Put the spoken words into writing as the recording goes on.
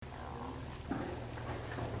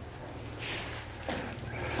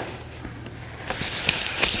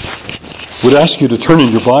would ask you to turn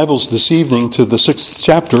in your Bibles this evening to the 6th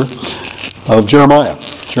chapter of Jeremiah.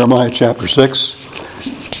 Jeremiah chapter 6.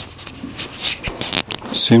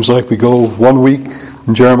 Seems like we go 1 week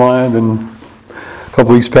in Jeremiah, and then a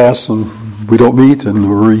couple weeks pass and we don't meet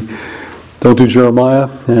and we don't do Jeremiah,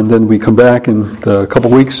 and then we come back in a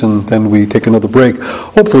couple weeks and then we take another break.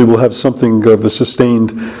 Hopefully we'll have something of a sustained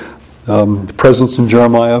presence in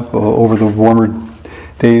Jeremiah over the warmer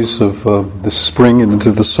days of the spring and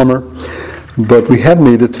into the summer. But we have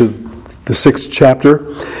made it to the 6th chapter,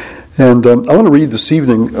 and I want to read this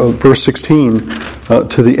evening verse 16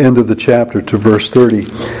 to the end of the chapter, to verse 30.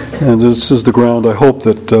 And this is the ground I hope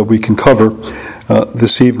that we can cover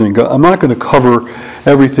this evening. I'm not going to cover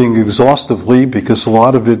everything exhaustively, because a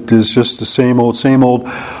lot of it is just the same old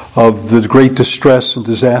of the great distress and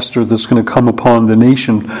disaster that's going to come upon the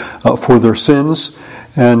nation for their sins.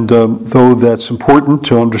 And though that's important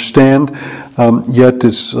to understand, yet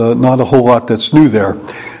it's not a whole lot that's new there.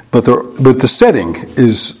 But the setting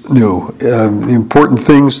is new. The important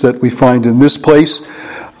things that we find in this place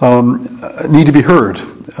need to be heard,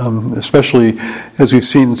 especially as we've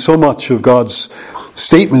seen so much of God's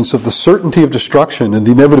statements of the certainty of destruction and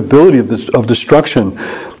the inevitability of destruction.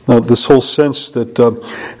 This whole sense that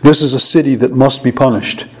this is a city that must be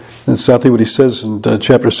punished. That's exactly what he says in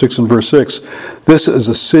chapter 6 and verse 6. This is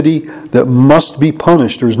a city that must be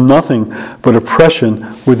punished. There's nothing but oppression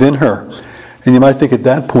within her. And you might think at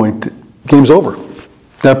that point, game's over.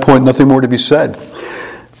 At that point, nothing more to be said.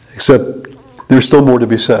 Except there's still more to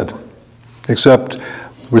be said. Except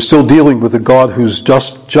we're still dealing with a God whose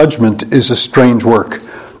just judgment is a strange work.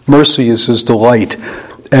 Mercy is his delight.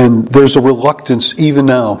 And there's a reluctance even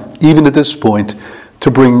now, even at this point, to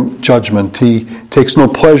bring judgment. He takes no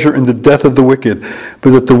pleasure in the death of the wicked, but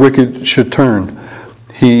that the wicked should turn.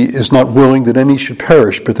 He is not willing that any should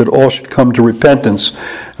perish, but that all should come to repentance.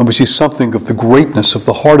 And we see something of the greatness of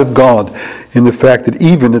the heart of God in the fact that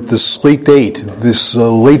even at this late date, this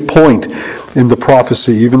late point in the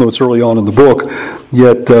prophecy, even though it's early on in the book,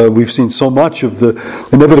 yet we've seen so much of the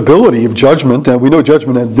inevitability of judgment. And we know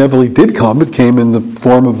judgment inevitably did come. It came in the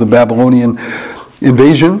form of the Babylonian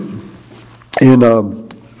invasion in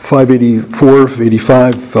 584,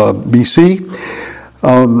 85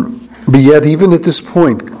 BC. But yet, even at this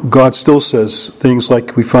point, God still says things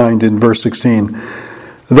like we find in verse 16.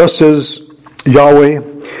 Thus says Yahweh,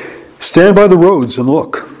 stand by the roads and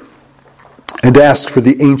look, and ask for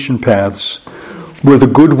the ancient paths, where the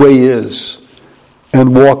good way is,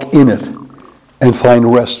 and walk in it, and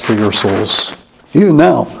find rest for your souls. Even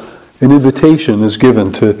now, an invitation is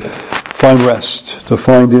given to find rest, to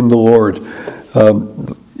find in the Lord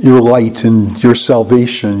your light and your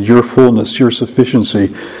salvation, your fullness, your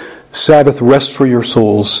sufficiency. Sabbath rest for your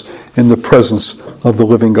souls in the presence of the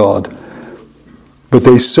living God. But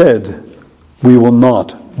they said, we will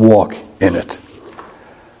not walk in it.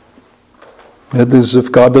 It is as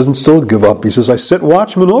if God doesn't still give up. He says, I set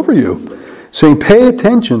watchmen over you, saying, pay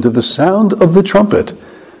attention to the sound of the trumpet.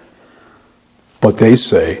 But they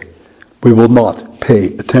say, we will not pay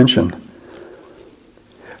attention.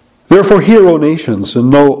 Therefore hear, O nations, and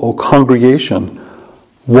know, O congregation,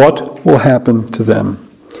 what will happen to them.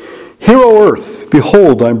 Hear, O earth,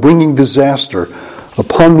 behold, I am bringing disaster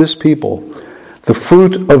upon this people, the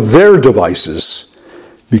fruit of their devices,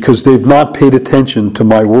 because they've not paid attention to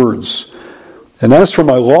my words. And as for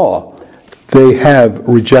my law, they have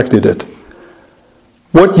rejected it.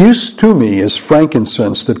 What use to me is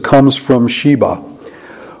frankincense that comes from Sheba,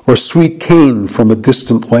 or sweet cane from a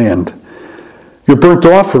distant land? Your burnt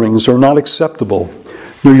offerings are not acceptable,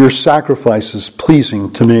 nor your sacrifices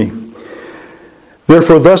pleasing to me.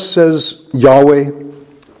 Therefore thus says Yahweh,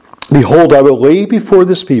 behold, I will lay before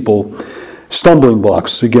this people stumbling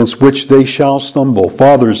blocks against which they shall stumble.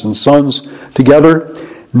 Fathers and sons together,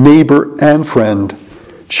 neighbor and friend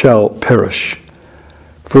shall perish.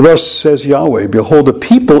 For thus says Yahweh, behold, a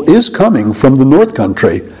people is coming from the north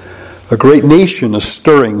country. A great nation is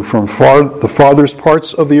stirring from the farthest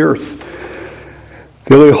parts of the earth.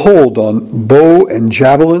 They lay hold on bow and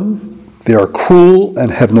javelin. They are cruel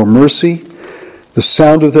and have no mercy. The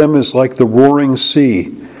sound of them is like the roaring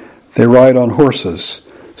sea. They ride on horses,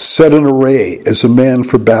 set in array as a man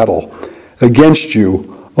for battle. Against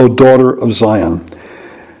you, O daughter of Zion.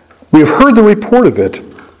 We have heard the report of it.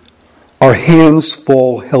 Our hands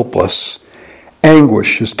fall helpless.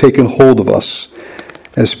 Anguish has taken hold of us,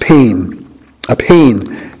 as pain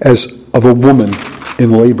as of a woman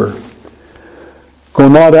in labor. Go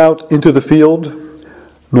not out into the field,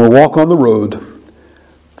 nor walk on the road,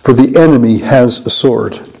 for the enemy has a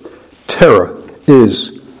sword. Terror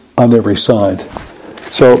is on every side.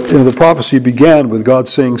 So, the prophecy began with God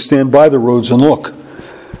saying, stand by the roads and look.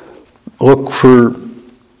 Look for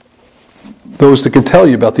those that can tell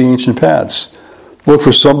you about the ancient paths. Look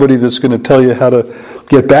for somebody that's going to tell you how to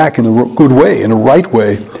get back in a good way, in a right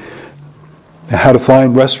way, and how to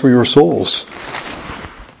find rest for your souls.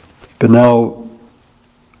 But now,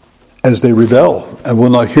 as they rebel and will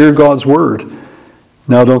not hear God's word,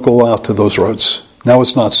 now don't go out to those roads. Now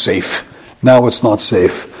it's not safe. Now it's not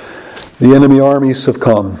safe. The enemy armies have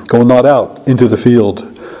come. Go not out into the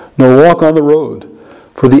field, nor walk on the road,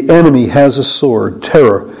 for the enemy has a sword.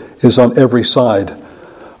 Terror is on every side.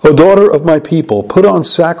 O daughter of my people, put on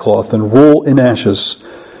sackcloth and roll in ashes.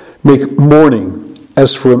 Make mourning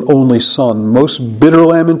as for an only son, most bitter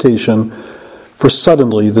lamentation, for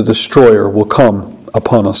suddenly the destroyer will come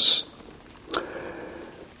upon us.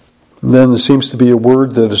 And then there seems to be a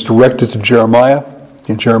word that is directed to Jeremiah.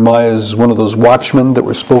 And Jeremiah is one of those watchmen that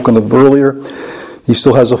were spoken of earlier. He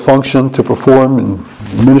still has a function to perform in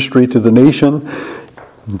ministry to the nation,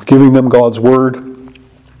 giving them God's word.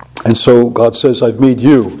 And so God says, I've made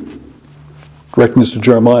you, directing this to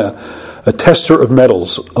Jeremiah, a tester of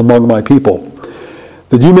metals among my people,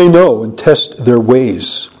 that you may know and test their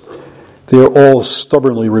ways. They are all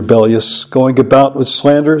stubbornly rebellious, going about with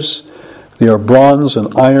slanders. They are bronze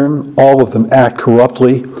and iron, all of them act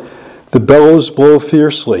corruptly. The bellows blow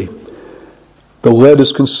fiercely. The lead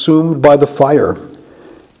is consumed by the fire.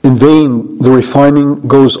 In vain the refining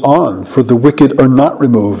goes on, for the wicked are not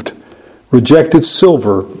removed. Rejected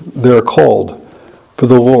silver they are called, for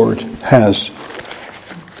the Lord has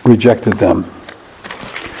rejected them.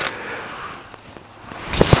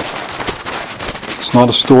 It's not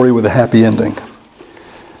a story with a happy ending,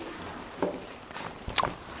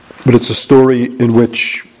 but it's a story in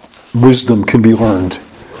which wisdom can be learned.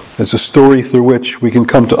 It's a story through which we can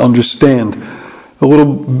come to understand a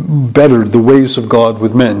little better the ways of God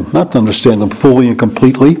with men. Not to understand them fully and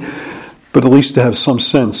completely, but at least to have some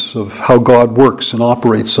sense of how God works and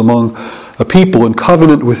operates among a people in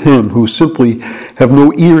covenant with Him who simply have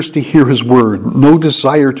no ears to hear His word, no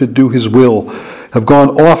desire to do His will, have gone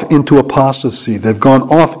off into apostasy. They've gone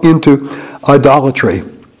off into idolatry.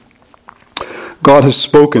 God has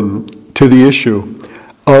spoken to the issue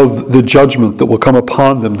of the judgment that will come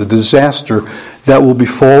upon them, the disaster that will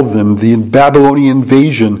befall them. The Babylonian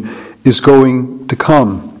invasion is going to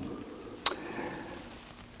come.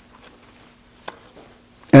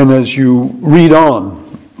 And as you read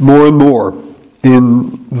on more and more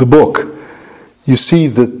in the book, you see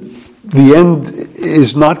that the end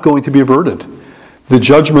is not going to be averted. The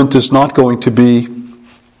judgment is not going to be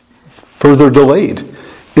further delayed.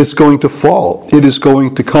 It's going to fall. It is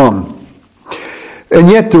going to come. And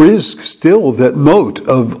yet there is still that note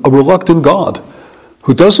of a reluctant God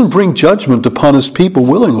who doesn't bring judgment upon His people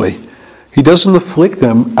willingly. He doesn't afflict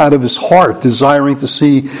them out of His heart, desiring to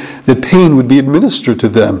see that pain would be administered to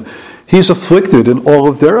them. He's afflicted in all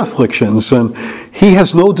of their afflictions, and He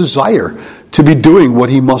has no desire to be doing what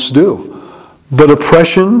He must do. But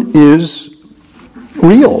oppression is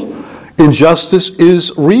real. Injustice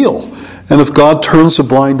is real. And if God turns a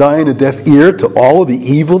blind eye and a deaf ear to all of the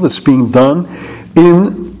evil that's being done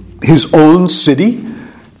in His own city,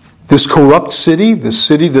 this corrupt city, this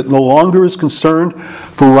city that no longer is concerned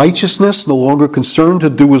for righteousness, no longer concerned to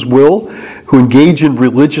do His will, who engage in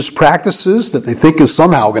religious practices that they think is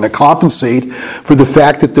somehow going to compensate for the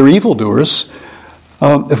fact that they're evildoers,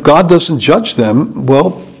 if God doesn't judge them,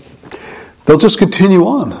 well, they'll just continue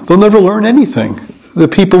on. They'll never learn anything. The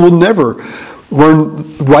people will never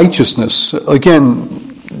learn righteousness. Again,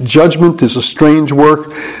 judgment is a strange work,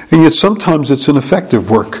 and yet sometimes it's an effective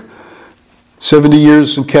work. 70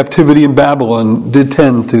 years in captivity in Babylon did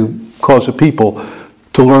tend to cause a people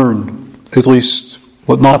to learn at least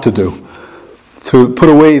what not to do, to put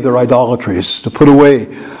away their idolatries, to put away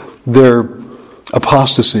their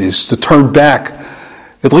apostasies, to turn back,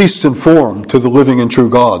 at least in form, to the living and true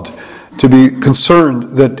God, to be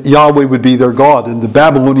concerned that Yahweh would be their God, and the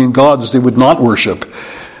Babylonian gods they would not worship.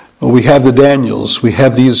 We have the Daniels, we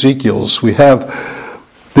have the Ezekiels, we have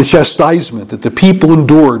the chastisement that the people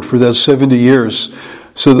endured for those 70 years,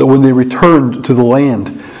 so that when they returned to the land,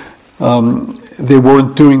 they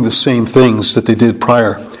weren't doing the same things that they did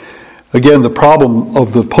prior. Again, the problem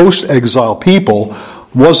of the post-exile people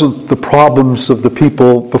wasn't the problems of the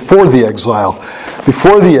people before the exile.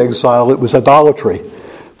 Before the exile, it was idolatry.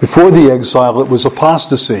 Before the exile, it was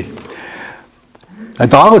apostasy.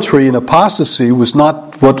 Idolatry and apostasy was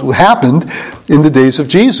not what happened in the days of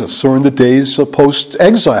Jesus or in the days of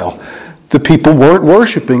post-exile. The people weren't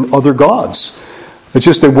worshiping other gods. It's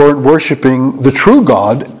just they weren't worshiping the true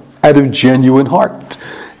God out of genuine heart.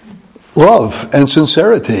 love and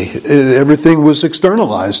sincerity. Everything was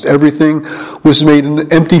externalized. Everything was made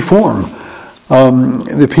in empty form.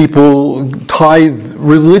 The people tithed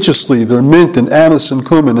religiously their mint and anise and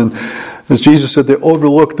cumin, and as Jesus said, they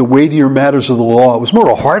overlooked the weightier matters of the law. It was more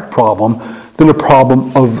a heart problem than a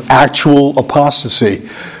problem of actual apostasy.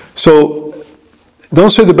 So don't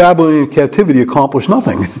say the Babylonian captivity accomplished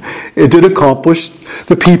nothing. It did accomplish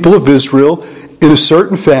the people of Israel in a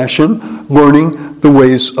certain fashion learning the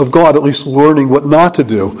ways of God, at least learning what not to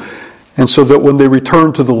do. And so that when they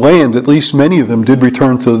returned to the land, at least many of them did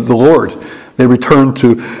return to the Lord. They returned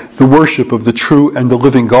to the worship of the true and the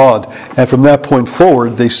living God. And from that point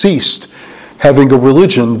forward, they ceased having a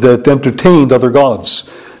religion that entertained other gods.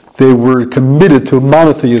 They were committed to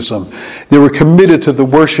monotheism. They were committed to the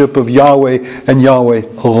worship of Yahweh and Yahweh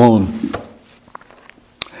alone.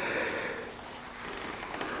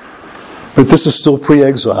 But this is still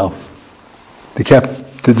pre-exile.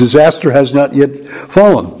 The disaster has not yet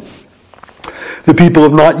fallen. The people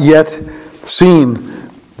have not yet seen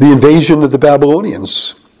the invasion of the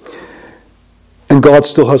Babylonians. And God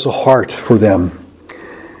still has a heart for them.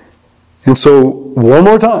 And so, one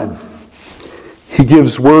more time, he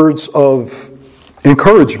gives words of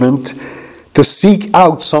encouragement to seek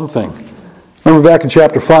out something. Remember back in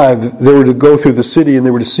chapter 5, they were to go through the city and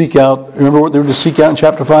they were to seek out, remember what they were to seek out in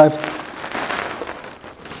chapter 5?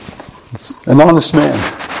 An honest man.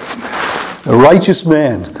 A righteous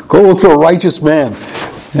man. Go look for a righteous man.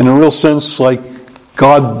 In a real sense, like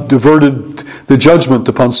God diverted the judgment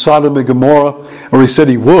upon Sodom and Gomorrah, or he said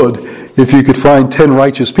he would, if you could find 10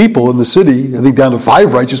 righteous people in the city, I think down to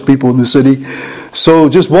 5 righteous people in the city. So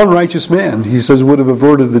just one righteous man, he says, would have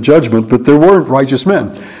averted the judgment, but there weren't righteous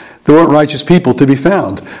men. There weren't righteous people to be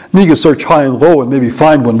found. And you can search high and low and maybe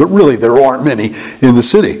find one, but really there aren't many in the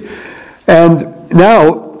city. And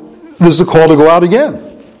now there's a call to go out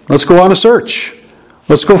again. Let's go on a search.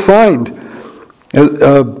 Let's go find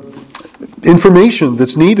information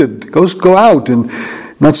that's needed. Go out, and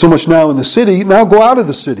not so much now in the city. Now go out of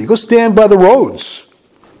the city. Go stand by the roads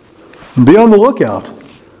and be on the lookout.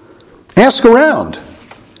 Ask around.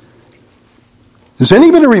 Does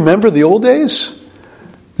anybody remember the old days?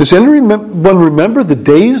 Does anyone remember the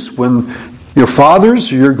days when your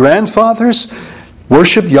fathers or your grandfathers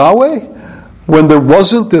worshiped Yahweh? When there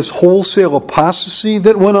wasn't this wholesale apostasy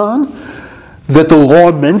that went on? That the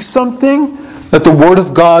law meant something? That the Word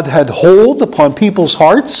of God had hold upon people's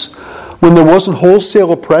hearts? When there wasn't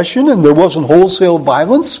wholesale oppression and there wasn't wholesale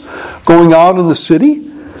violence going on in the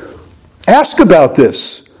city? Ask about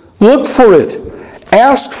this. Look for it.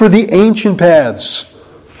 Ask for the ancient paths,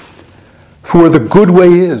 for where the good way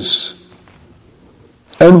is,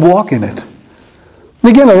 and walk in it.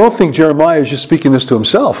 And again, I don't think Jeremiah is just speaking this to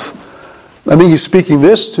himself. I think he's speaking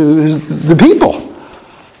this to the people.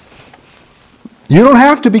 You don't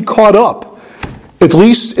have to be caught up, at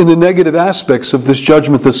least in the negative aspects of this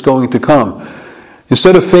judgment that's going to come.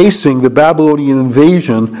 Instead of facing the Babylonian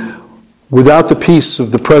invasion without the peace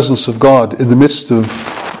of the presence of God in the midst of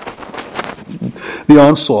the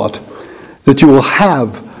onslaught, that you will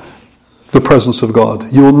have the presence of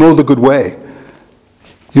God. You will know the good way.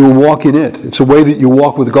 You will walk in it. It's a way that you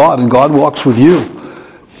walk with God, and God walks with you.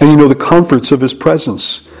 And you know the comforts of His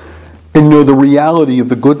presence. And you know the reality of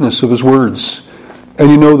the goodness of His words. And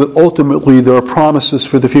you know that ultimately there are promises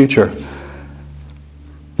for the future.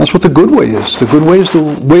 That's what the good way is. The good way is the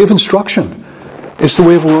way of instruction. It's the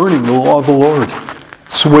way of learning the law of the Lord.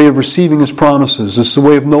 It's the way of receiving His promises. It's the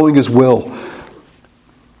way of knowing His will.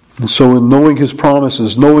 And so in knowing His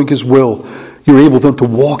promises, knowing His will, you're able then to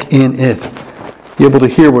walk in it. You're able to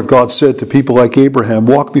hear what God said to people like Abraham,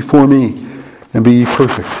 walk before me and be ye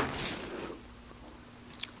perfect.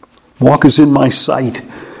 Walk as in my sight.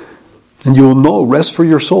 And you will know rest for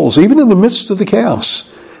your souls, even in the midst of the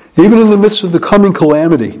chaos, even in the midst of the coming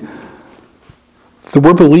calamity. There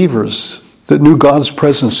were believers that knew God's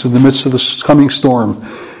presence in the midst of the coming storm,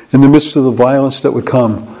 in the midst of the violence that would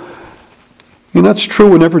come. And that's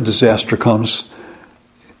true whenever disaster comes.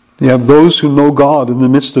 You have those who know God in the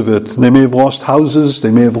midst of it. They may have lost houses,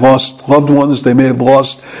 they may have lost loved ones, they may have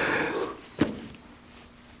lost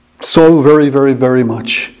so very, very, very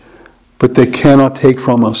much. But they cannot take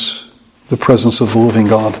from us the presence of the living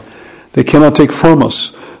God. They cannot take from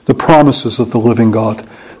us the promises of the living God.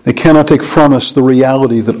 They cannot take from us the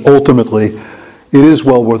reality that ultimately it is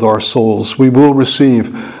well with our souls. We will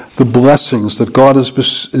receive the blessings that God has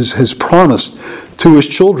promised to His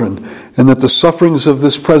children, and that the sufferings of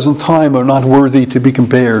this present time are not worthy to be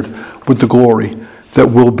compared with the glory that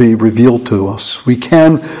will be revealed to us. We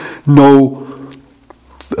can know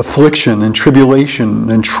affliction and tribulation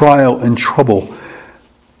and trial and trouble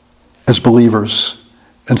as believers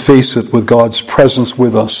and face it with God's presence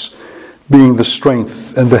with us, being the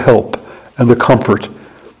strength and the help and the comfort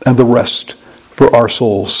and the rest for our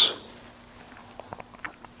souls.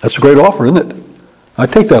 That's a great offer, isn't it? I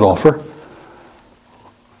take that offer.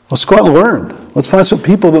 Let's go out and learn. Let's find some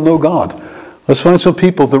people that know God. Let's find some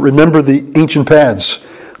people that remember the ancient paths.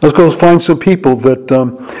 Let's go find some people that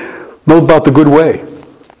know about the good way.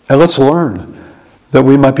 And let's learn that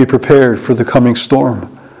we might be prepared for the coming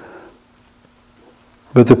storm.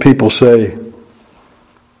 But the people say,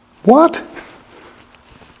 what?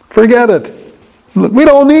 Forget it. We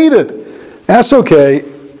don't need it. That's okay.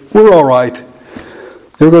 We're all right.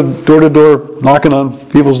 They go door to door, knocking on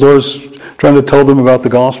people's doors, trying to tell them about the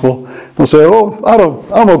gospel. They'll say,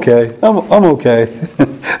 I'm okay. I'm okay.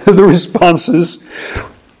 The response is,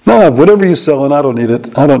 no, whatever you're selling, I don't need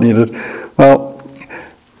it. I don't need it. Well,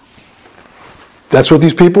 that's what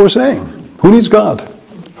these people are saying. Who needs God?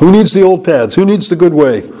 Who needs the old paths? Who needs the good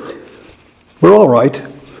way? We're all right.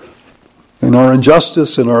 In our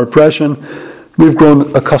injustice, in our oppression, we've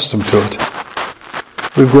grown accustomed to it.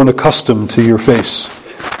 We've grown accustomed to your face.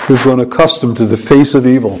 We've grown accustomed to the face of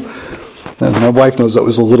evil. And my wife knows that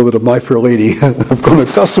was a little bit of my fair lady. I've grown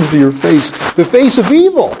accustomed to your face, the face of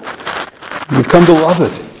evil. You've come to love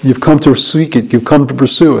it. You've come to seek it. You've come to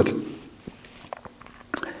pursue it.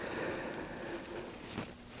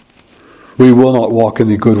 We will not walk in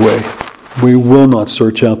the good way. We will not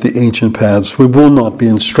search out the ancient paths. We will not be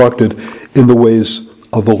instructed in the ways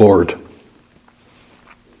of the Lord.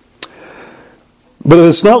 But if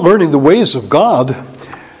it's not learning the ways of God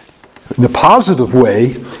in a positive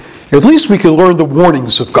way, at least we can learn the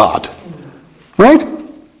warnings of God. Right?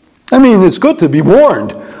 I mean, it's good to be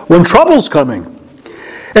warned when trouble's coming.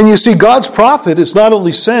 And you see, God's prophet is not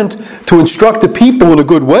only sent to instruct the people in a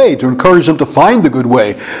good way, to encourage them to find the good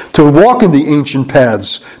way, to walk in the ancient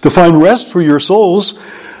paths, to find rest for your souls,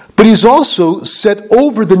 but he's also set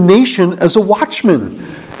over the nation as a watchman.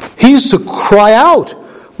 He's to cry out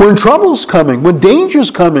when trouble's coming, when danger's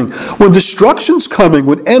coming, when destruction's coming,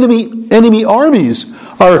 when enemy armies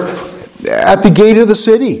are at the gate of the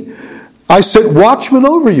city. I set watchmen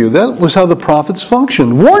over you. That was how the prophets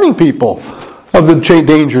functioned, warning people of the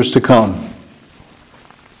dangers to come.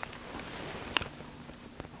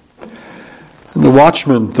 And the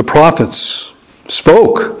watchmen, the prophets,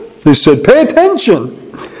 spoke. They said, pay attention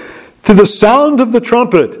to the sound of the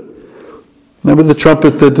trumpet. Remember the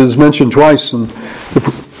trumpet that is mentioned twice in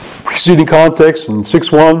the preceding context in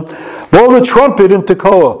 6:1? Blow the trumpet in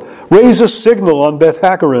Tekoa. Raise a signal on Beth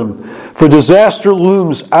Hakkarim, for disaster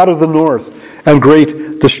looms out of the north and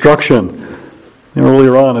great destruction. And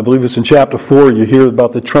earlier on, I believe it's in chapter 4, you hear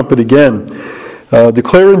about the trumpet again.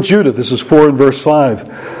 Declare in Judah, this is 4 and verse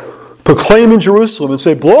 5. Proclaim in Jerusalem and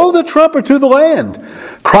say, blow the trumpet to the land.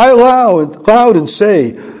 Cry loud and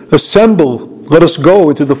say, assemble, let us go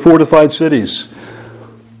into the fortified cities.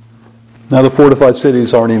 Now the fortified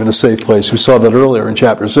cities aren't even a safe place. We saw that earlier in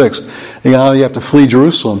chapter 6. You have to flee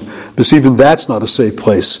Jerusalem, because even that's not a safe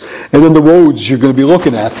place. And then the roads you're going to be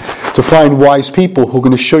looking at to find wise people who are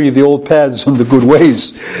going to show you the old paths and the good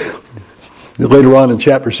ways. Later on in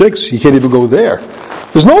chapter 6, you can't even go there.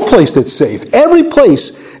 There's no place that's safe. Every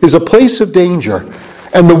place is a place of danger.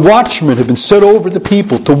 And the watchmen have been set over the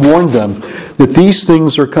people to warn them that these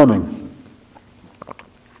things are coming.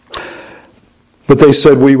 But they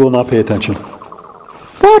said, we will not pay attention.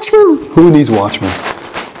 Watchmen? Who needs watchmen?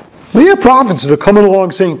 We have prophets that are coming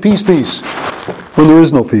along saying, peace, peace, when there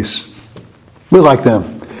is no peace. We're like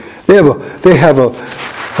them. They have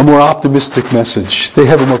a more optimistic message. They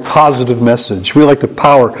have a more positive message. We like the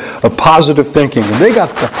power of positive thinking. And they got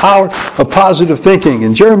the power of positive thinking.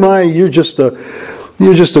 And Jeremiah, you're just a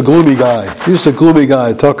gloomy guy. You're just a gloomy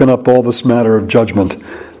guy talking up all this matter of judgment.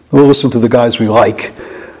 We'll listen to the guys we like.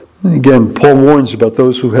 Again, Paul warns about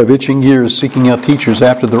those who have itching ears seeking out teachers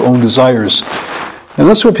after their own desires. And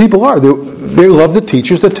that's what people are. They love the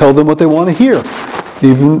teachers that tell them what they want to hear.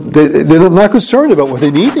 They're not concerned about what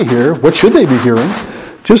they need to hear. What should they be hearing?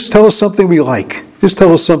 Just tell us something we like. Just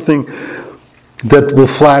tell us something that will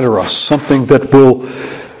flatter us. Something that will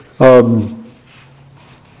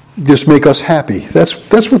just make us happy.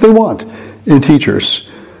 That's what they want in teachers.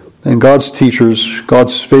 And God's teachers,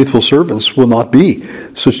 God's faithful servants, will not be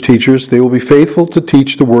such teachers. They will be faithful to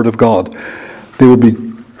teach the Word of God. They will be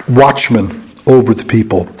watchmen over the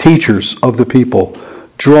people, teachers of the people,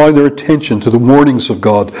 drawing their attention to the warnings of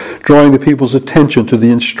God, drawing the people's attention to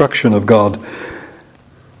the instruction of God.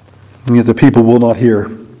 And yet the people will not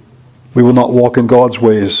hear. We will not walk in God's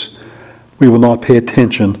ways. We will not pay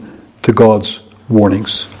attention to God's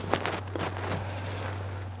warnings.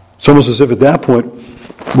 It's almost as if at that point,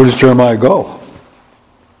 Where does Jeremiah go?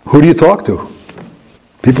 Who do you talk to?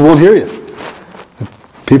 People won't hear you. The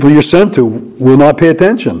people you're sent to will not pay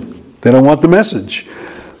attention. They don't want the message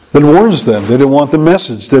that warns them. They don't want the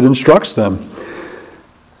message that instructs them.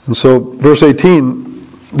 And so, verse 18,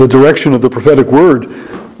 the direction of the prophetic word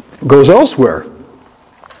goes elsewhere.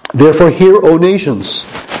 Therefore, hear, O nations.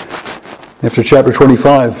 After chapter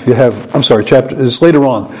 25, it's later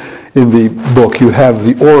on in the book, you have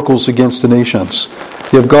the oracles against the nations.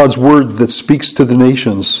 You have God's word that speaks to the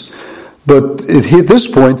nations. But at this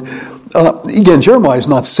point, again, Jeremiah is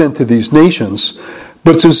not sent to these nations,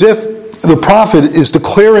 but it's as if the prophet is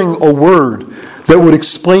declaring a word that would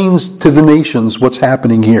explain to the nations what's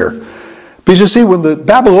happening here. Because you see, when the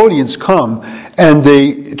Babylonians come and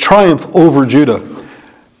they triumph over Judah,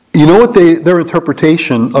 you know what their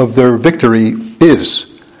interpretation of their victory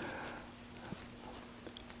is?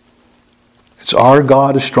 It's our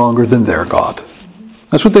God is stronger than their God.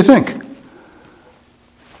 That's what they think.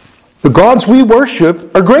 The gods we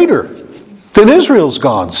worship are greater than Israel's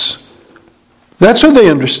gods. That's how they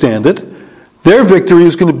understand it. Their victory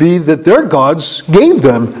is going to be that their gods gave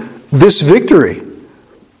them this victory.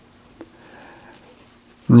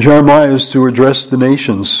 And Jeremiah is to address the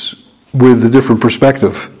nations with a different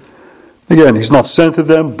perspective. Again, he's not sent to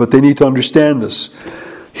them, but they need to understand this.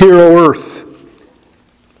 Hear, O earth.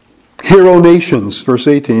 Hear, O nations, verse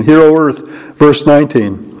 18. Hear, O earth, verse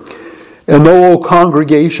 19. And know, O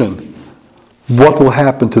congregation, what will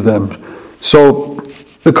happen to them. So,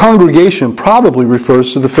 the congregation probably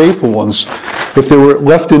refers to the faithful ones. If they were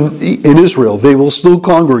left in Israel, they will still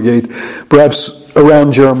congregate, perhaps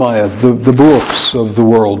around Jeremiah, the books of the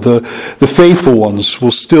world. The faithful ones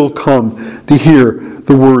will still come to hear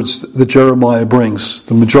the words that Jeremiah brings.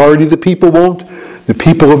 The majority of the people won't. The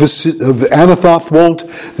people of Anathoth won't.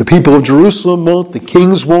 The people of Jerusalem won't. The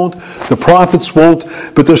kings won't. The prophets won't.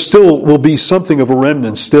 But there still will be something of a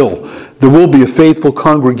remnant still. There will be a faithful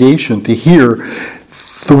congregation to hear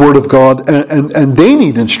the word of God. And they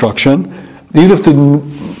need instruction. Even if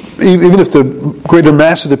the greater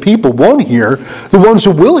mass of the people won't hear, the ones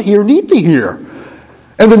who will hear need to hear.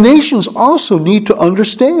 And the nations also need to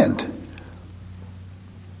understand.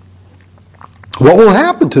 What will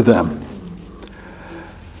happen to them?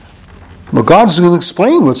 Well, God's going to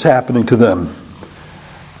explain what's happening to them.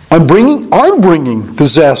 I'm bringing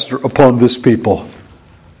disaster upon this people.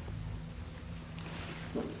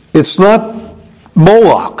 It's not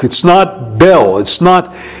Moloch, it's not Bel, it's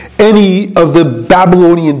not any of the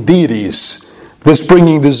Babylonian deities that's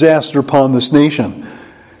bringing disaster upon this nation.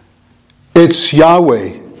 It's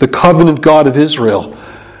Yahweh, the covenant God of Israel,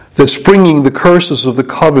 that's bringing the curses of the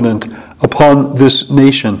covenant upon this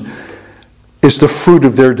nation. It's the fruit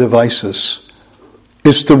of their devices.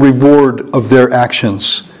 It's the reward of their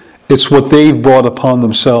actions. It's what they've brought upon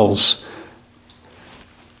themselves.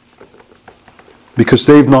 Because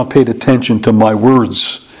they've not paid attention to my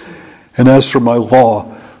words. And as for my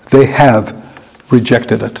law, they have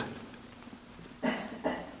rejected it.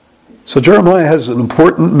 So Jeremiah has an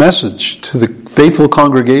important message to the faithful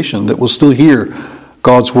congregation that will still hear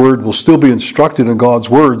God's word, will still be instructed in God's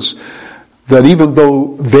words, that even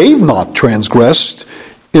though they've not transgressed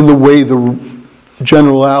in the way the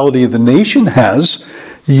generality of the nation has,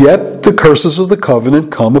 yet the curses of the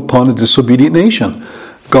covenant come upon a disobedient nation.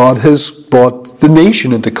 God has brought the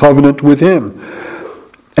nation into covenant with him.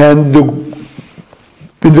 And the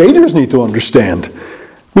invaders need to understand.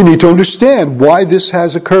 We need to understand why this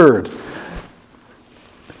has occurred.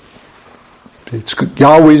 It's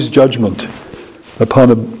Yahweh's judgment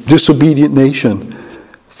upon a disobedient nation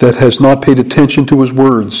that has not paid attention to his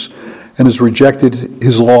words and has rejected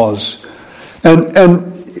his laws. And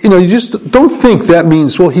you just don't think that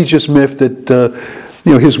means, well, he's just miffed that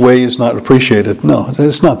his way is not appreciated. No,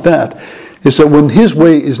 it's not that. It's that when his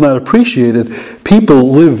way is not appreciated,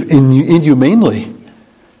 people live inhumanely.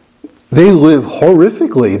 They live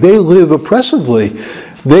horrifically. They live oppressively.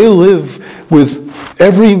 They live with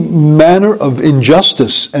every manner of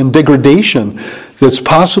injustice and degradation that's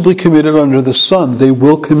possibly committed under the sun. They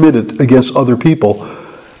will commit it against other people.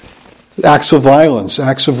 Acts of violence,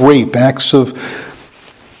 acts of rape, acts of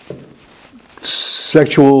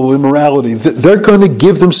sexual immorality. They're going to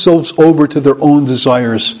give themselves over to their own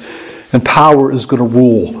desires, and power is going to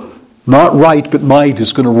rule. Not right, but might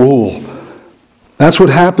is going to rule. That's what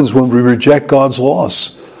happens when we reject God's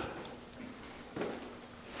laws.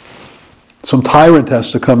 Some tyrant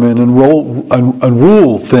has to come in and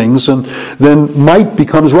rule things, and then might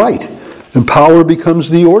becomes right, and power becomes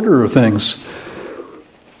the order of things.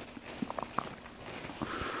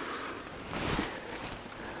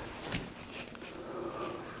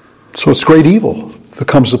 So it's great evil. that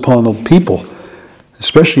comes upon a people,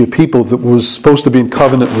 especially a people that was supposed to be in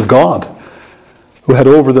covenant with God, who had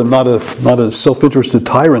over them not a self-interested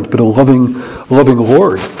tyrant, but a loving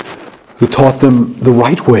Lord, who taught them the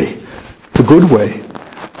right way, the good way,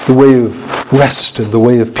 the way of rest and the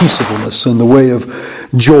way of peaceableness and the way of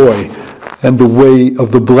joy and the way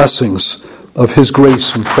of the blessings of His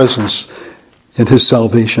grace and presence and His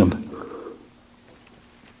salvation.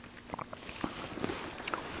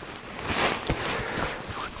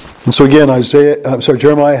 And so again,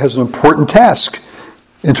 Jeremiah has an important task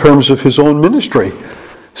in terms of his own ministry,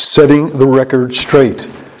 setting the record straight,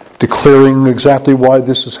 declaring exactly why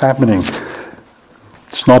this is happening.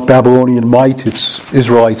 It's not Babylonian might, it's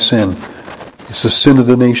Israelite sin. It's the sin of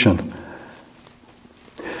the nation.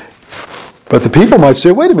 But the people might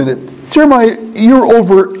say, wait a minute, Jeremiah, you're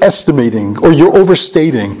overestimating or you're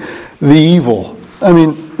overstating the evil. I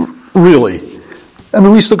mean, really. I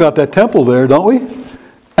mean, we still got that temple there, don't we?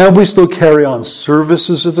 And we still carry on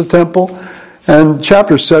services at the temple. And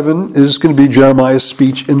chapter 7 is going to be Jeremiah's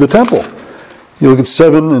speech in the temple. You look at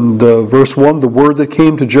 7 and verse 1, the word that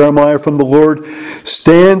came to Jeremiah from the Lord,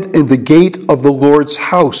 stand in the gate of the Lord's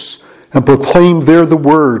house and proclaim there the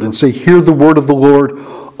word and say, hear the word of the Lord,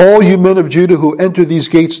 all you men of Judah who enter these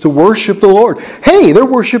gates to worship the Lord. Hey, they're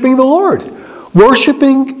worshiping the Lord. Worship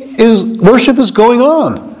is going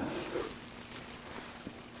on.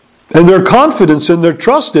 And their confidence and their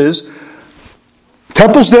trust is,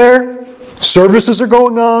 temple's there, services are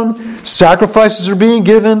going on, sacrifices are being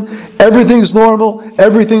given, everything's normal,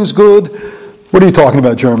 everything's good. What are you talking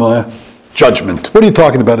about, Jeremiah? Judgment. What are you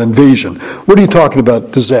talking about? Invasion. What are you talking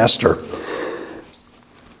about? Disaster.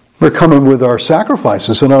 We're coming with our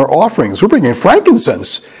sacrifices and our offerings. We're bringing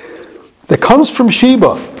frankincense that comes from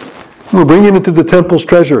Sheba. We're bringing it to the temple's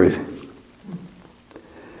treasury.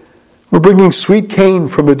 We're bringing sweet cane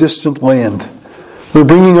from a distant land. We're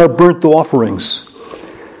bringing our burnt offerings.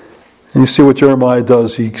 And you see what Jeremiah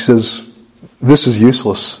does. He says, this is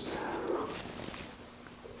useless.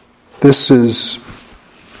 This is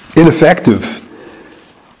ineffective.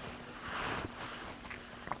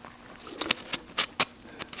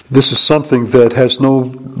 This is something that has no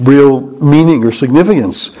real meaning or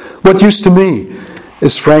significance. What used to me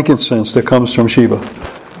is frankincense that comes from Sheba.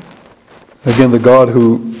 Again, the God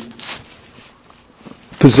who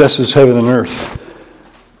possesses heaven and earth.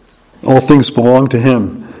 All things belong to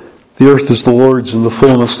Him. The earth is the Lord's and the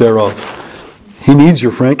fullness thereof. He needs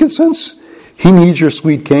your frankincense. He needs your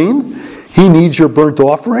sweet cane. He needs your burnt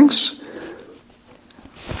offerings.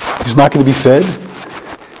 He's not going to be fed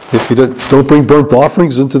if you don't bring burnt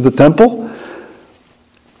offerings into the temple.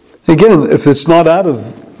 Again, if it's not out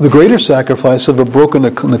of the greater sacrifice of a broken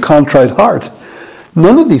and a contrite heart,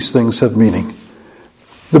 none of these things have meaning.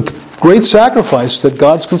 The great sacrifice that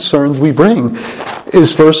God's concerned we bring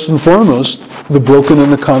is first and foremost the broken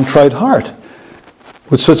and the contrite heart.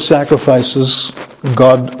 With such sacrifices,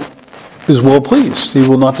 God is well pleased. He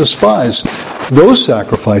will not despise those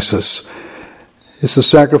sacrifices. It's the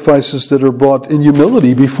sacrifices that are brought in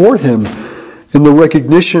humility before Him, in the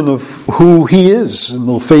recognition of who He is, in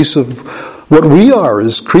the face of what we are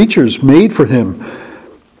as creatures made for Him.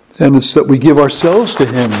 And it's that we give ourselves to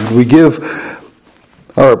Him. We give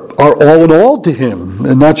our all in all to Him,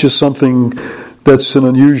 and not just something that's an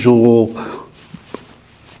unusual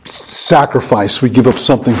sacrifice. We give up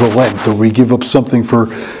something for Lent, or we give up something for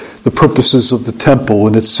the purposes of the temple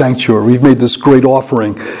and its sanctuary. We've made this great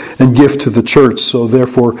offering and gift to the church, so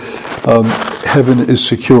therefore heaven is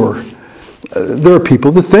secure. There are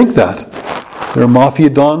people that think that. There are mafia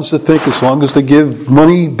dons that think as long as they give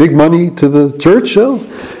money, big money to the church,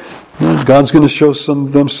 God's going to show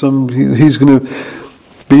them some. He's going to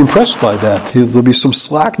be impressed by that. There'll be some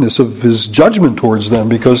slackness of His judgment towards them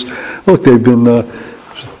because, look, they've been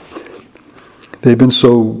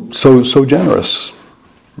so generous.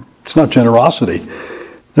 It's not generosity.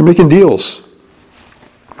 They're making deals.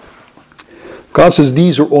 God says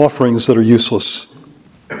these are offerings that are useless.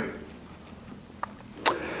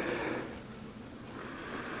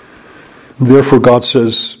 Therefore, God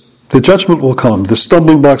says the judgment will come, the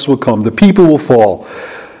stumbling blocks will come, the people will fall.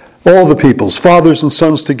 All the peoples, fathers and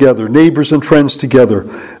sons together, neighbors and friends together,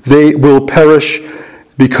 they will perish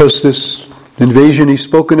because this invasion He's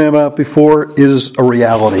spoken about before is a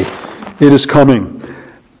reality. It is coming.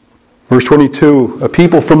 Verse 22, a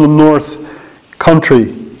people from the north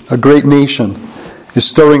country, a great nation, is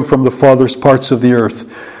stirring from the farthest parts of the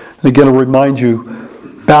earth. And again, I'll remind you,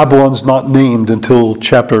 Babylon's not named until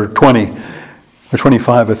chapter 20, or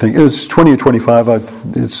 25, I think. It's 20 or 25,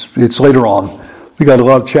 it's later on. We got a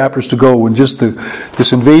lot of chapters to go, and just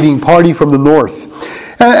this invading party from the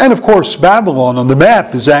north. And of course, Babylon on the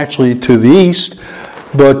map is actually to the east,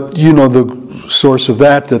 but you know the source of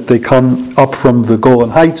that they come up from the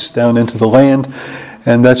Golan Heights down into the land,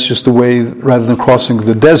 and that's just the way, rather than crossing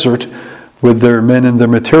the desert with their men and their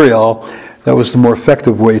material, that was the more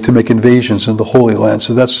effective way to make invasions in the Holy Land.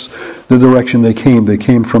 So that's the direction they came. They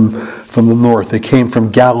came from the north. They came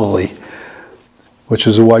from Galilee, which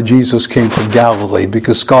is why Jesus came from Galilee,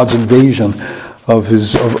 because God's invasion of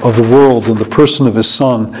the world in the person of His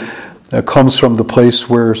Son comes from the place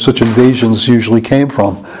where such invasions usually came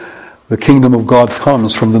from. The kingdom of God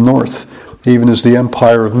comes from the north, even as the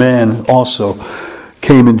empire of man also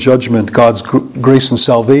came in judgment. God's grace and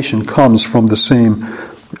salvation comes from the same,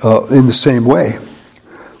 in the same way,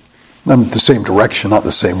 and the same direction, not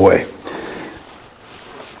the same way.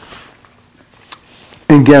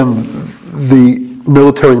 Again, the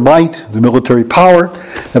military might, the military power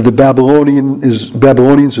of the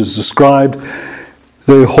Babylonians is described.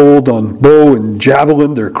 They hold on bow and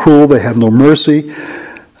javelin. They're cruel. They have no mercy.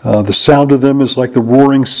 The sound of them is like the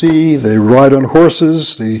roaring sea. They ride on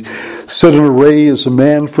horses. They sit in array as a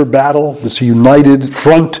man for battle. It's a united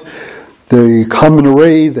front. They come in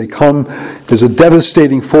array. They come as a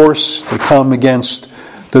devastating force. They come against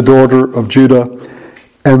the daughter of Judah,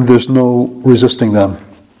 and there's no resisting them.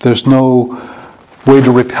 There's no way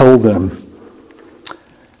to repel them.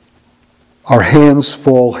 Our hands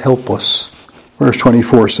fall helpless. Verse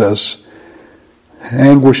 24 says,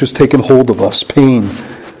 anguish has taken hold of us, pain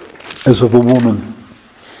as of a woman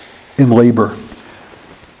in labor.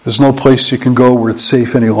 There's no place you can go where it's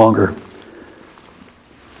safe any longer.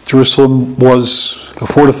 Jerusalem was a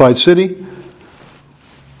fortified city,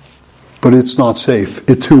 but it's not safe.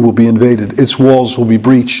 It too will be invaded. Its walls will be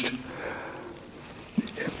breached.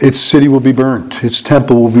 Its city will be burnt. Its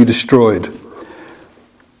temple will be destroyed.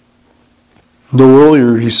 No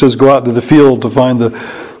earlier, he says, go out into the field to find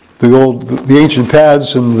the ancient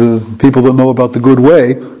paths and the people that know about the good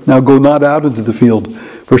way. Now go not out into the field.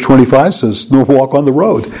 Verse 25 says, nor walk on the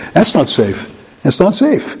road. That's not safe. That's not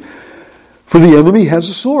safe. For the enemy has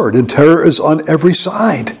a sword, and terror is on every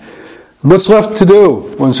side. And what's left to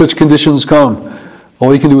do when such conditions come?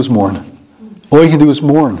 All you can do is mourn. All you can do is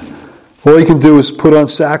mourn. All you can do is put on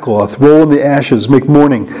sackcloth, roll in the ashes, make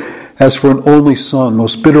mourning, as for an only son,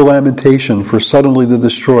 most bitter lamentation, for suddenly the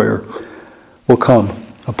destroyer will come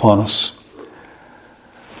upon us.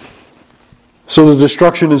 So the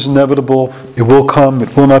destruction is inevitable. It will come.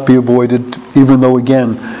 It will not be avoided, even though,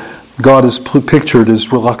 again, God is pictured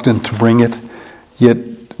as reluctant to bring it. Yet,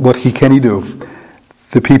 what can He do?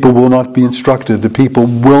 The people will not be instructed. The people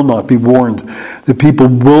will not be warned. The people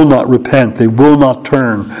will not repent. They will not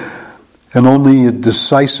turn. And only a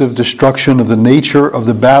decisive destruction of the nature of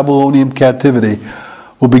the Babylonian captivity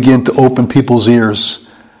will begin to open people's ears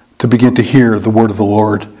to begin to hear the word of the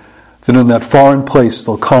Lord. Then in that foreign place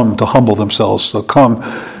they'll come to humble themselves. They'll come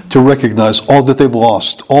to recognize all that they've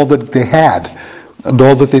lost, all that they had, and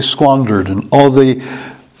all that they squandered, and all the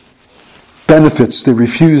benefits they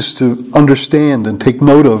refused to understand and take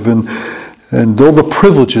note of, and all the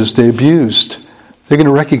privileges they abused. They're going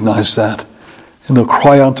to recognize that. And they'll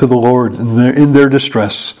cry unto the Lord in their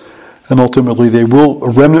distress. And ultimately a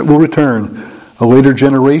remnant will return. A later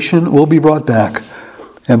generation will be brought back.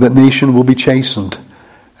 And that nation will be chastened.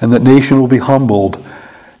 And that nation will be humbled.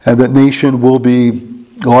 And that nation will be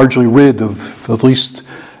largely rid of at least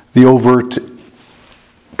the overt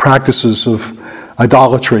practices of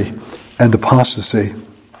idolatry and apostasy.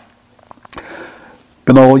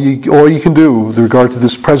 But all you can do with regard to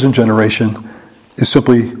this present generation is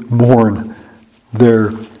simply mourn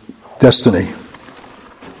their destiny.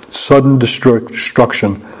 Sudden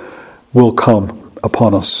destruction will come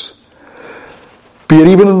upon us. Be it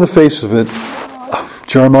even in the face of it,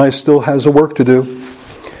 Jeremiah still has a work to do.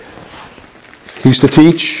 He's to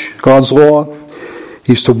teach God's law.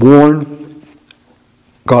 He's to warn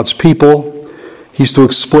God's people. He's to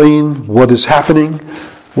explain what is happening,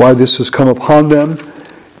 why this has come upon them,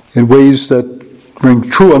 in ways that bring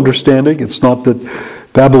true understanding. It's not that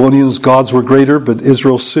Babylonians' gods were greater, but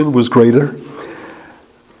Israel's sin was greater.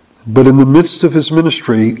 But in the midst of his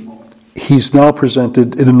ministry, he's now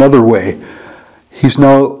presented in another way. He's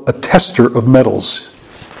now a tester of metals.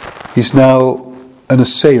 He's now an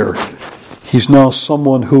assayer. He's now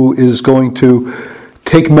someone who is going to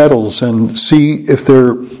take metals and see if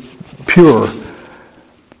they're pure.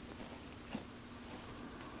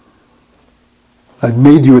 I've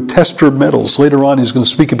made you a tester of metals. Later on he's going to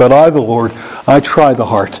speak about, I, the Lord, I try the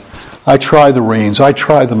heart. I try the reins. I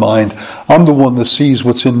try the mind. I'm the one that sees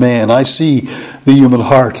what's in man. I see the human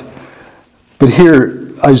heart. But here,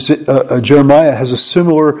 Jeremiah has a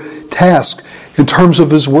similar task. in terms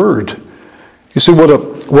of his word. You see,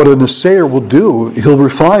 what an assayer will do, he'll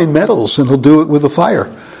refine metals, and he'll do it with a fire,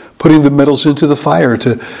 putting the metals into the fire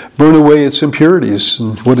to burn away its impurities.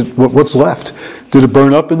 And what's left? Did it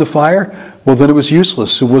burn up in the fire? Well, then it was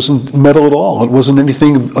useless. It wasn't metal at all. It wasn't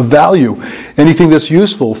anything of value, anything that's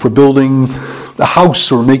useful for building a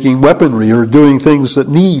house or making weaponry or doing things that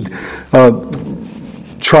need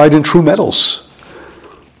tried and true metals.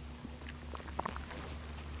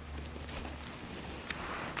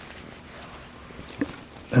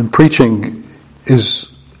 And preaching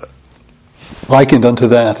is likened unto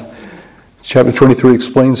that. Chapter 23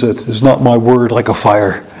 explains it. Is not my word like a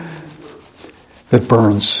fire that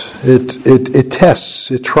burns? It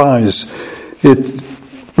tests, it tries, it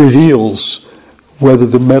reveals whether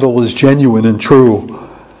the metal is genuine and true.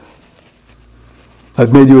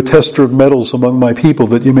 I've made you a tester of metals among my people,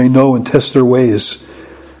 that you may know and test their ways.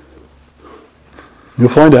 You'll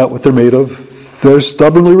find out what they're made of. They're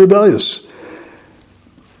stubbornly rebellious.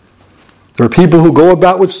 There are people who go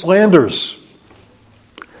about with slanders.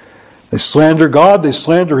 They slander God, they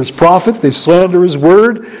slander his prophet, they slander his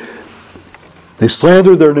word, they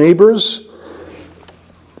slander their neighbors.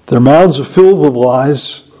 Their mouths are filled with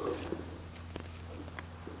lies.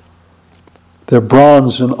 Their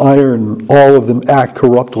bronze and iron, all of them act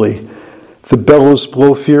corruptly. The bellows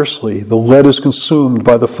blow fiercely. The lead is consumed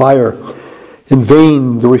by the fire. In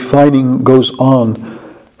vain the refining goes on,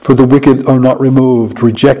 for the wicked are not removed.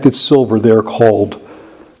 Rejected silver they are called,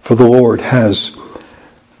 for the Lord has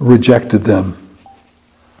rejected them.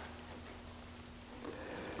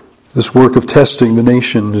 This work of testing the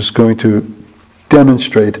nation is going to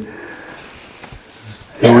demonstrate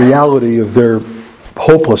the reality of their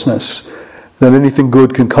hopelessness, that anything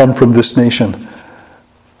good can come from this nation.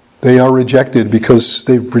 They are rejected because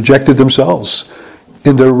they've rejected themselves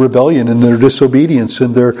in their rebellion, in their disobedience,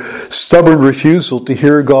 in their stubborn refusal to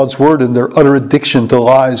hear God's word, and their utter addiction to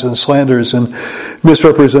lies and slanders and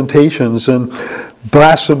misrepresentations and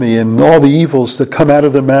blasphemy and all the evils that come out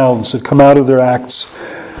of their mouths, that come out of their acts.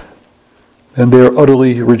 And they are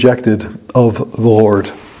utterly rejected of the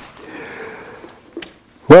Lord.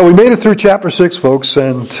 Well, we made it through chapter 6, folks,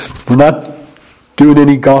 and we're not doing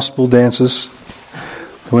any gospel dances.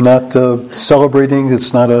 We're not celebrating.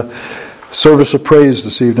 It's not a service of praise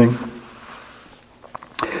this evening.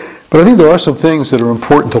 But I think there are some things that are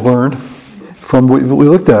important to learn from what we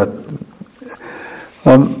looked at.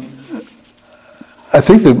 I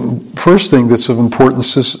think the first thing that's of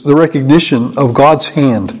importance is the recognition of God's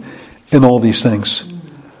hand in all these things.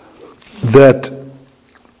 That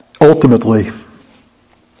ultimately,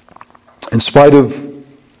 in spite of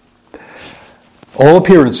all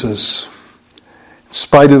appearances, in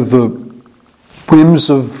spite of the whims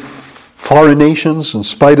of foreign nations, in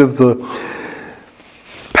spite of the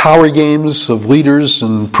power games of leaders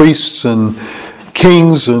and priests and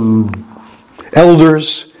kings and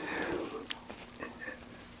elders,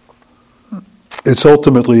 it's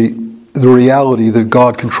ultimately the reality that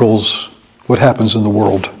God controls what happens in the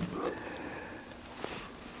world.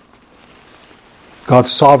 God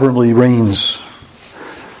sovereignly reigns.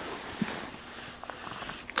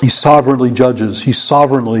 He sovereignly judges. He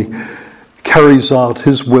sovereignly carries out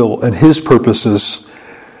his will and his purposes.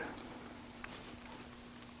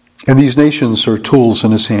 And these nations are tools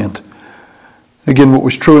in his hand. Again, what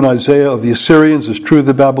was true in Isaiah of the Assyrians is true of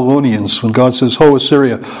the Babylonians. When God says, "Ho,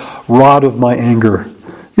 Assyria, rod of my anger.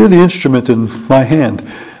 You're the instrument in my hand."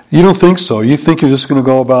 You don't think so. You think you're just going to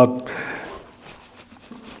go about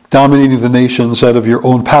dominating the nations out of your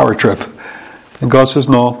own power trip. And God says,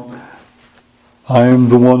 "No. I am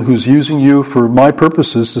the one who's using you for my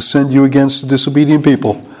purposes to send you against the disobedient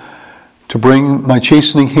people, to bring my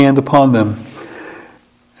chastening hand upon them.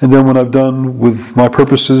 And then when I've done with my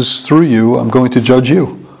purposes through you, I'm going to judge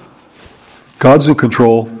you." God's in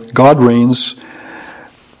control. God reigns.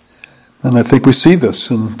 And I think we see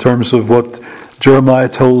this in terms of what Jeremiah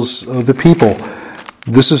tells the people.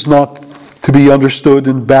 This is not to be understood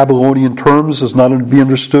in Babylonian terms. It's not to be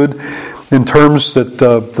understood in terms that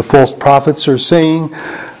the false prophets are saying.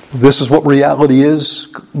 This is what reality is.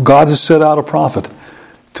 God has set out a prophet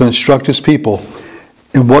to instruct his people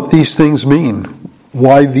in what these things mean,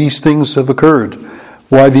 why these things have occurred,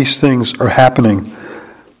 why these things are happening.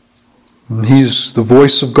 And he's the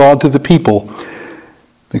voice of God to the people,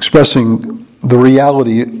 expressing the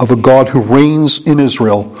reality of a God who reigns in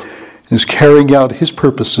Israel and is carrying out his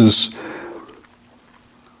purposes,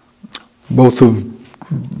 both of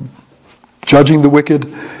judging the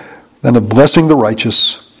wicked and of blessing the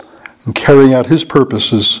righteous, and carrying out his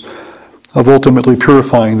purposes of ultimately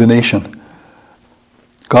purifying the nation.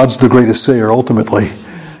 God's the great assayer ultimately,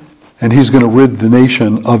 And he's going to rid the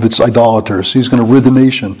nation of its idolaters. He's going to rid the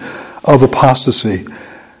nation of apostasy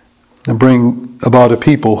and bring about a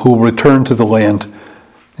people who will return to the land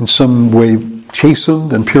in some way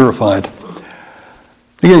chastened and purified.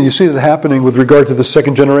 Again, you see that happening with regard to the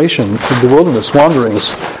second generation in the wilderness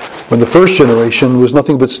wanderings, when the first generation was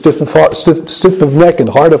nothing but stiff of neck and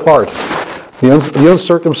hard of heart. The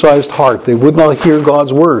uncircumcised heart. They would not hear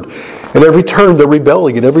God's word. At every turn they're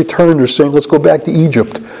rebelling. At every turn they're saying, let's go back to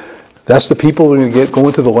Egypt. That's the people that are going to go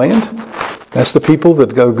into the land? That's the people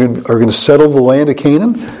that are going to settle the land of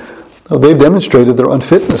Canaan? No, they've demonstrated their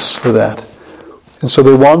unfitness for that. And so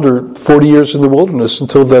they wandered 40 years in the wilderness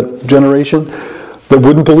until that generation that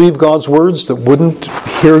wouldn't believe God's words, that wouldn't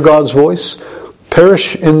hear God's voice,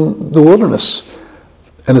 perish in the wilderness.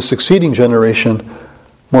 And a succeeding generation,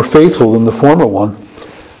 more faithful than the former one.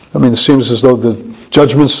 I mean, it seems as though the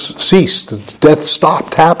judgments ceased. Death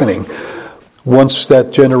stopped happening once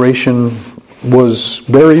that generation was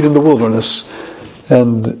buried in the wilderness.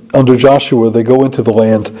 And under Joshua, they go into the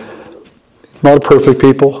land. Not a perfect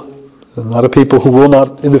people. Not a people who will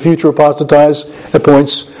not in the future apostatize at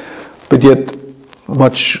points, but yet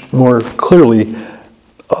much more clearly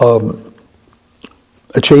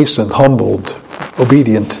a chastened, humbled,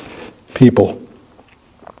 obedient people.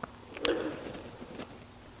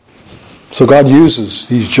 So God uses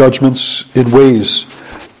these judgments in ways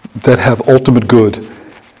that have ultimate good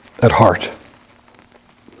at heart.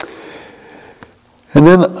 And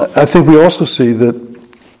then I think we also see that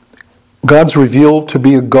God's revealed to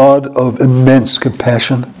be a God of immense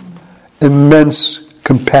compassion,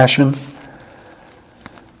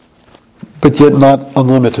 but yet not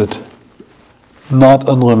unlimited. Not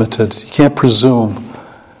unlimited. You can't presume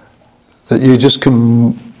that you just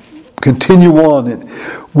can continue on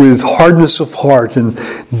with hardness of heart and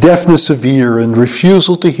deafness of ear and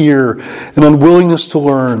refusal to hear and unwillingness to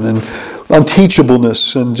learn and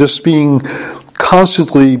unteachableness and just being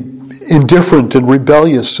constantly indifferent and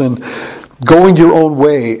rebellious and going your own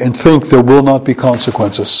way and think there will not be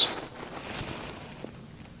consequences.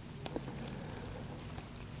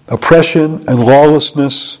 Oppression and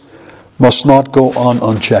lawlessness must not go on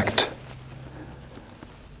unchecked.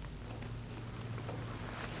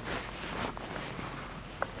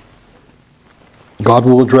 God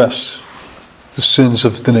will address the sins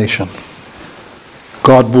of the nation.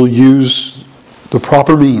 God will use the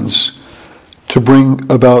proper means to bring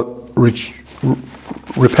about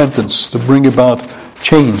repentance, to bring about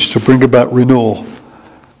change, to bring about renewal.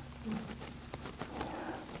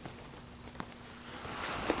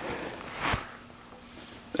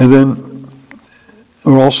 And then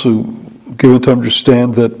we're also given to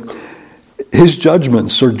understand that his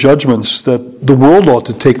judgments are judgments that the world ought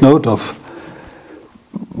to take note of,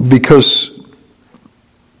 because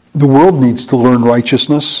the world needs to learn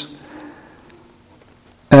righteousness.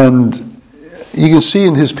 And you can see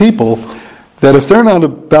in his people that if they're not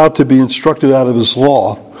about to be instructed out of his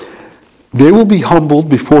law, they will be humbled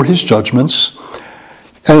before his judgments.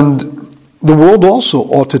 And the world also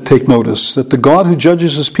ought to take notice that the God who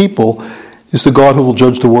judges his people is the God who will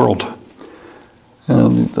judge the world.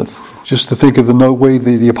 And just to think of the way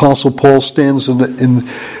the Apostle Paul stands in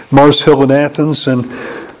Mars Hill in Athens, and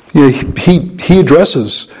he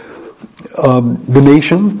addresses the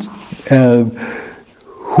nation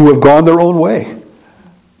who have gone their own way.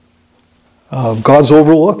 God's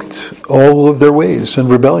overlooked all of their ways and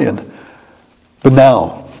rebellion. But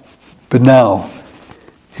now,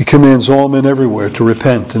 he commands all men everywhere to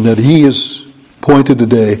repent, and that he has appointed a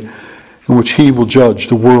day in which he will judge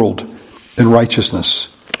the world in righteousness.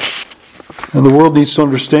 And the world needs to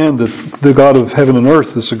understand that the God of heaven and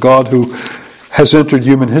earth is a God who has entered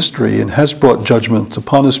human history and has brought judgment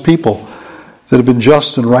upon his people that have been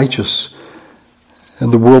just and righteous.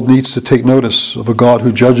 And the world needs to take notice of a God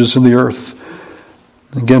who judges in the earth.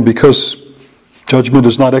 Again, because judgment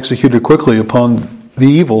is not executed quickly upon the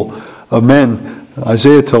evil of men,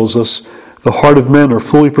 Isaiah tells us, the heart of men are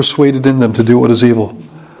fully persuaded in them to do what is evil.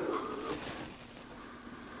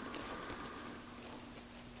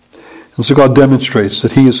 And so God demonstrates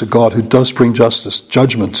that he is a God who does bring justice,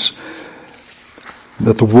 judgments,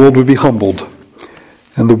 that the world would be humbled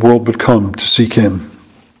and the world would come to seek him.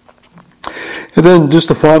 And then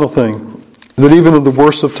just a final thing, that even in the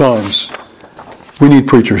worst of times, we need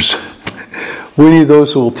preachers. We need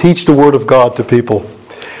those who will teach the word of God to people,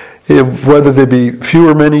 whether there be few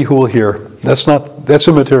or many who will hear. That's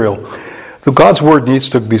immaterial. God's word needs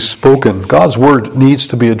to be spoken. God's word needs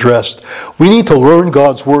to be addressed. We need to learn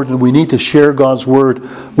God's word, and we need to share God's word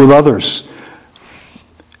with others.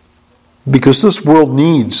 Because this world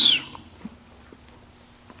needs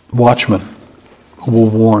watchmen who will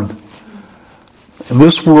warn, And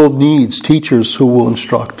this world needs teachers who will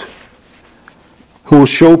instruct, who will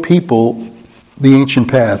show people the ancient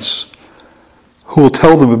paths, who will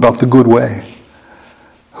tell them about the good way,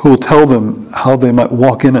 who will tell them how they might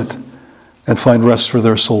walk in it and find rest for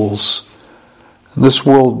their souls. And this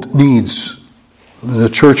world needs, the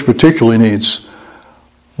church particularly needs,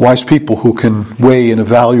 wise people who can weigh and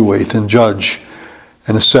evaluate and judge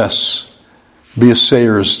and assess, be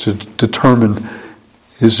assayers to determine,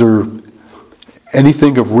 is there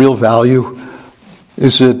anything of real value?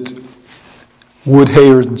 Is it wood,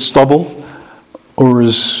 hay, and stubble? Or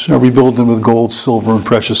are we building with gold, silver, and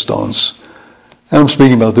precious stones? And I'm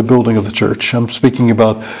speaking about the building of the church. I'm speaking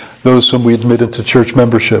about those whom we admit into church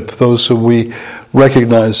membership, those whom we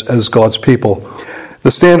recognize as God's people.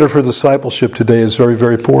 The standard for discipleship today is very,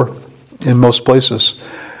 very poor in most places.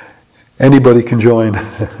 Anybody can join.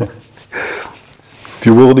 If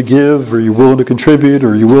you're willing to give, or you're willing to contribute,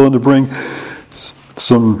 or you're willing to bring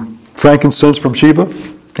some frankincense from Sheba.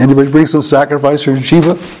 Anybody bring some sacrifice from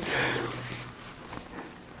Sheba?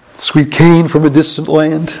 Sweet cane from a distant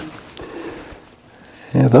land.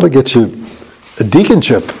 Yeah, that'll get you a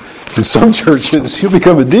deaconship. In some churches, you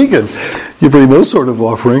become a deacon. You bring those sort of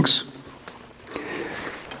offerings.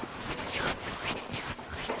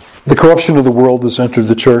 The corruption of the world has entered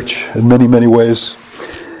the church in many, many ways.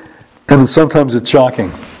 And sometimes it's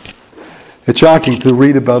shocking. It's shocking to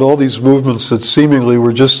read about all these movements that seemingly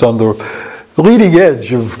were just on the leading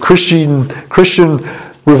edge of Christian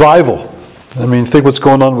revival. I mean, think what's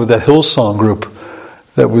going on with that Hillsong group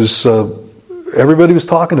that was, everybody was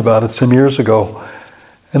talking about it some years ago.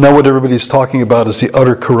 And now what everybody's talking about is the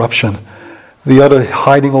utter corruption, the utter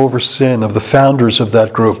hiding over sin of the founders of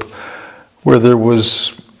that group, where there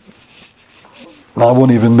was, I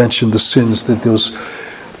won't even mention the sins that those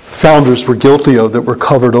founders were guilty of that were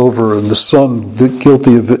covered over, and the son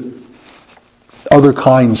guilty of other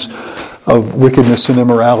kinds of wickedness and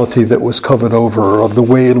immorality that was covered over, of the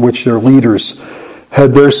way in which their leaders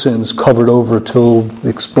had their sins covered over till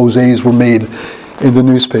exposés were made in the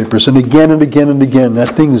newspapers. And again and again and again, that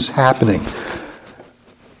thing is happening.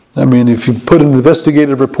 I mean, if you put an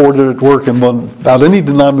investigative reporter at work about any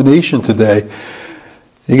denomination today,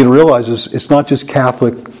 you're going to realize it's not just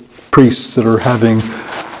Catholic priests that are having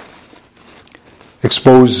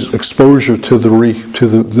exposure to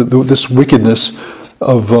this wickedness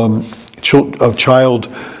of child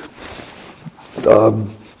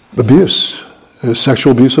abuse,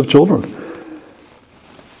 sexual abuse of children.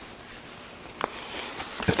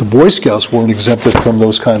 If the Boy Scouts weren't exempted from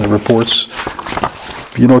those kind of reports,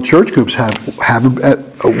 church groups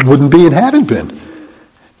wouldn't be and haven't been.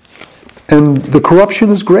 And the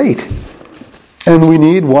corruption is great. And we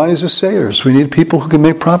need wise assayers. We need people who can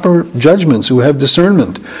make proper judgments, who have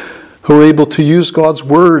discernment, who are able to use God's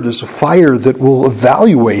word as a fire that will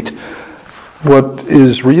evaluate what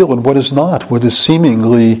is real and what is not, what is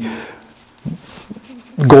seemingly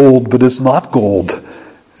gold but is not gold.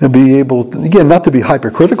 And be able, again, not to be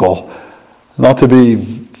hypercritical, not to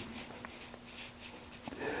be,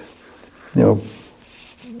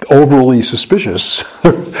 overly suspicious.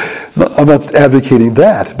 I'm not advocating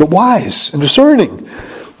that, but wise and discerning,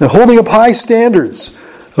 and holding up high standards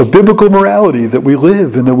of biblical morality that we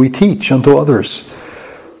live and that we teach unto others.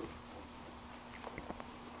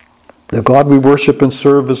 The God we worship and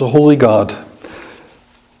serve is a holy God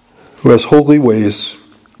who has holy ways.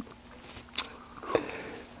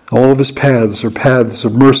 All of his paths are paths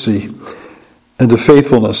of mercy and of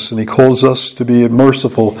faithfulness, and he calls us to be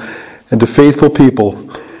merciful and to faithful people,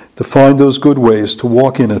 to find those good ways, to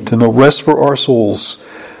walk in it, to know rest for our souls,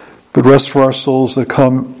 but rest for our souls that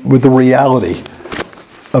come with the reality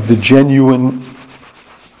of the genuine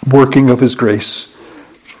working of his grace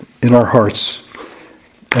in our hearts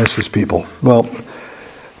as his people. Well,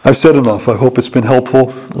 I've said enough. I hope it's been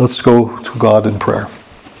helpful. Let's go to God in prayer.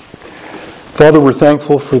 Father, we're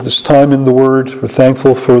thankful for this time in the Word. We're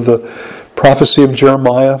thankful for the prophecy of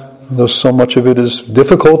Jeremiah, though so much of it is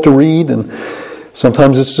difficult to read, and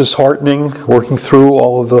sometimes it's disheartening, working through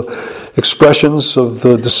all of the expressions of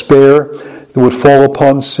the despair that would fall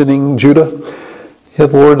upon sinning Judah.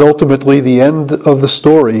 Yet, Lord, ultimately the end of the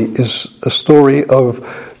story is a story of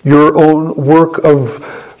your own work of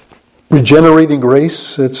regenerating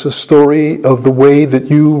grace. It's a story of the way that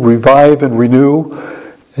you revive and renew,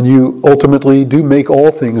 and you ultimately do make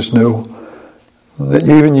all things new. That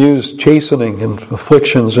you even use chastening and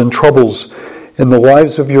afflictions and troubles in the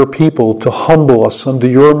lives of your people to humble us under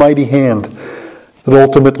your mighty hand, that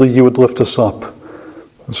ultimately you would lift us up.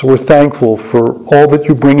 And so we're thankful for all that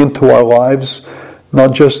you bring into our lives,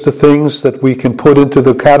 not just the things that we can put into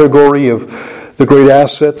the category of the great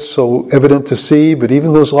assets so evident to see, but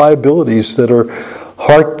even those liabilities that are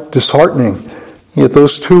heart disheartening. Yet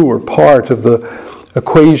those too are part of the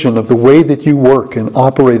equation of the way that you work and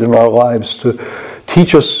operate in our lives to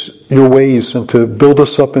teach us your ways and to build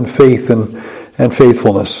us up in faith and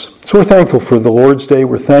faithfulness. So we're thankful for the Lord's Day.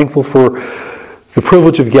 We're thankful for the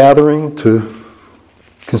privilege of gathering to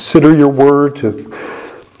consider your word, to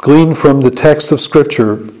glean from the text of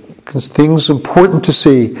Scripture things important to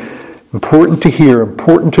see, important to hear,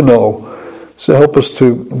 important to know. So help us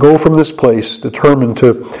to go from this place determined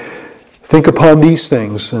to think upon these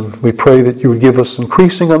things, and we pray that you would give us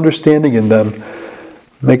increasing understanding in them.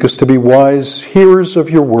 Make us to be wise hearers of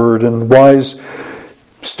your word and wise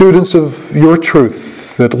students of your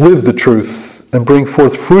truth that live the truth and bring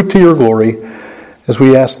forth fruit to your glory, as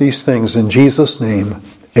we ask these things in Jesus' name.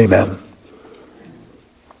 Amen.